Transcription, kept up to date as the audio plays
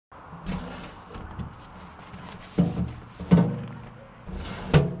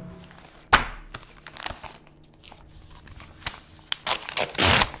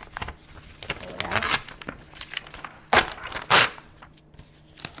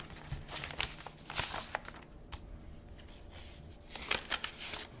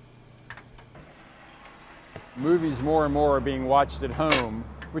Movies more and more are being watched at home,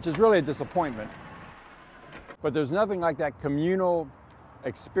 which is really a disappointment. But there's nothing like that communal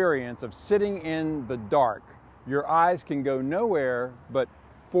experience of sitting in the dark. Your eyes can go nowhere but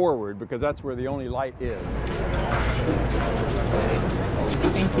forward because that's where the only light is.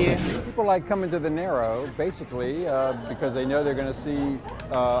 Thank you. People like coming to the Naro basically because they know they're going to see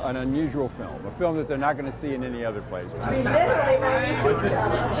an unusual film, a film that they're not going to see in any other place.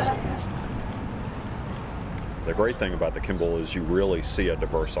 The great thing about the Kimball is you really see a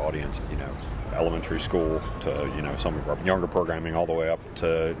diverse audience, you know, elementary school to, you know, some of our younger programming all the way up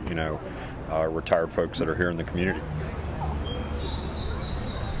to, you know, retired folks that are here in the community.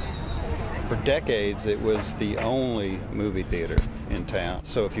 For decades, it was the only movie theater in town.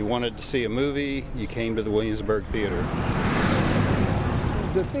 So if you wanted to see a movie, you came to the Williamsburg Theater.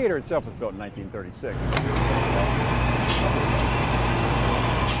 The theater itself was built in 1936.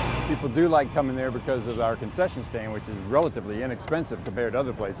 People do like coming there because of our concession stand, which is relatively inexpensive compared to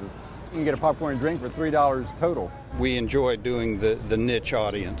other places. You can get a popcorn and drink for $3 total. We enjoy doing the niche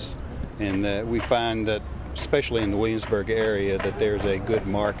audience, and we find that, especially in the Williamsburg area, that there's a good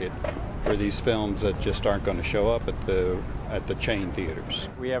market for these films that just aren't going to show up at the chain theaters.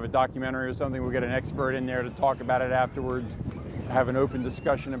 We have a documentary or something, we'll get an expert in there to talk about it afterwards, have an open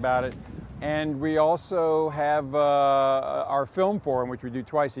discussion about it. And we also have our film forum, which we do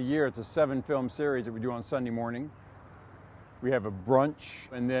twice a year. It's a 7-film series that we do on Sunday morning. We have a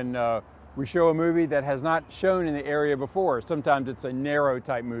brunch, and then we show a movie that has not shown in the area before. Sometimes it's a Naro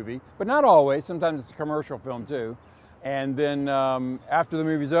type movie, but not always. Sometimes it's a commercial film too. And then after the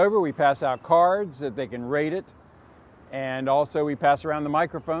movie's over, we pass out cards that they can rate it. And also we pass around the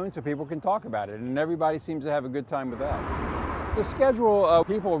microphone so people can talk about it. And everybody seems to have a good time with that. The schedule,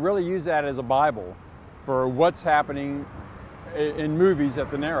 people really use that as a Bible for what's happening in movies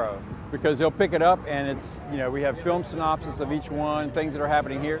at the Naro, because they'll pick it up and it's, you know, we have film synopsis of each one, things that are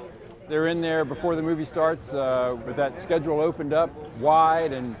happening here. They're in there before the movie starts, but that schedule opened up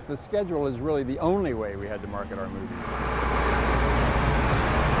wide, and the schedule is really the only way we had to market our movies.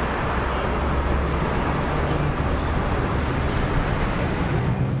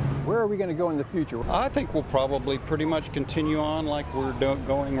 Where are we going to go in the future? I think we'll probably pretty much continue on like we're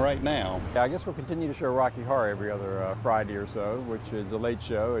going right now. Yeah, I guess we'll continue to show Rocky Horror every other Friday or so, which is a late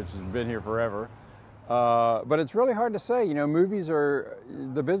show. It's been here forever. But it's really hard to say. You know, movies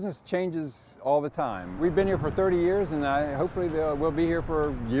the business changes all the time. We've been here for 30 years, and hopefully we'll be here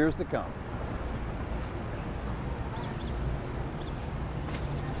for years to come.